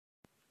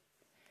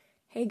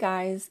Hey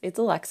guys, it's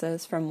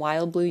Alexis from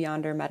Wild Blue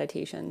Yonder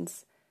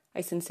Meditations.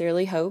 I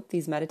sincerely hope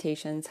these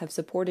meditations have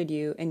supported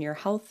you in your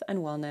health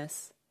and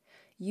wellness.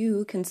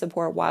 You can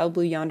support Wild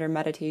Blue Yonder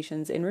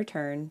Meditations in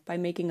return by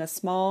making a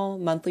small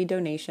monthly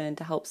donation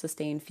to help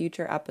sustain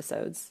future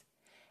episodes.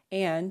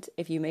 And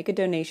if you make a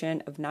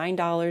donation of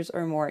 $9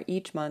 or more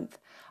each month,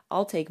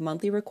 I'll take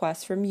monthly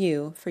requests from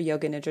you for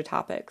Yoga Nidra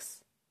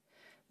topics.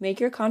 Make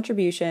your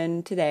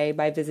contribution today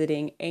by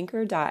visiting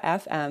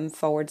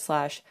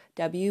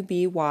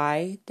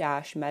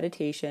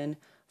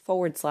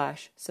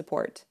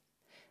anchor.fm/WBY-meditation/support.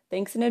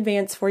 Thanks in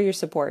advance for your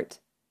support.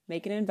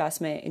 Make an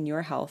investment in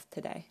your health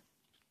today.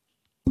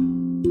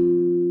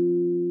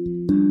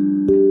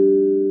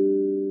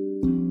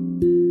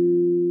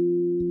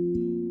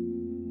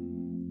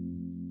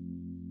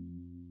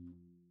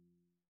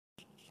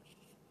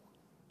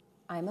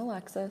 I'm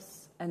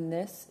Alexis, and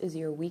this is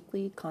your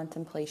weekly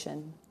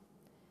contemplation.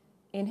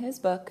 In his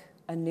book,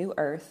 A New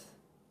Earth,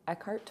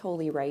 Eckhart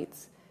Tolle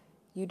writes,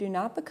 "You do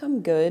not become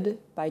good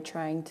by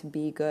trying to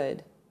be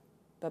good,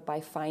 but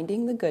by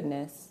finding the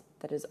goodness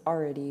that is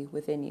already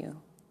within you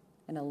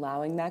and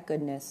allowing that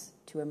goodness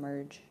to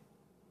emerge."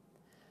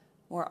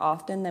 More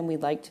often than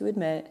we'd like to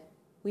admit,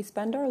 we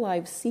spend our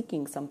lives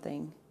seeking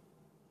something: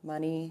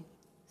 money,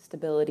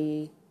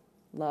 stability,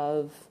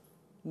 love,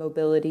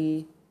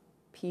 mobility,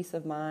 peace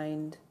of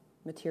mind,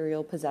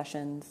 material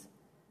possessions.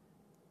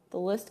 The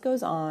list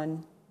goes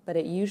on, but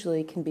it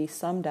usually can be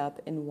summed up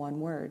in one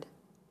word: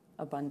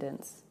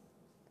 abundance.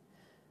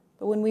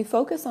 But when we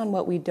focus on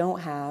what we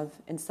don't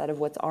have instead of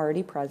what's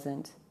already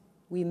present,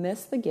 we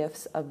miss the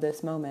gifts of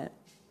this moment.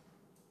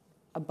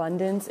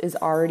 Abundance is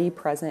already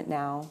present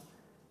now,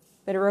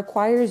 but it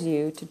requires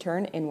you to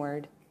turn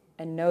inward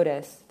and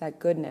notice that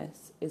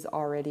goodness is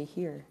already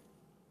here.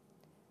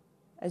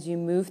 As you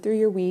move through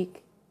your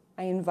week,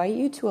 I invite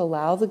you to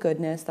allow the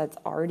goodness that's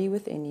already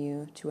within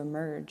you to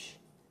emerge.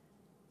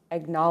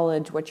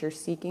 Acknowledge what you're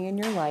seeking in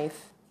your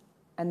life,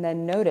 and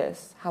then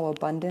notice how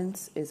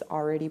abundance is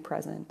already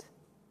present.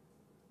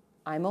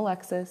 I'm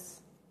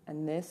Alexis,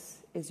 and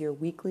this is your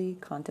weekly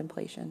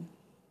contemplation.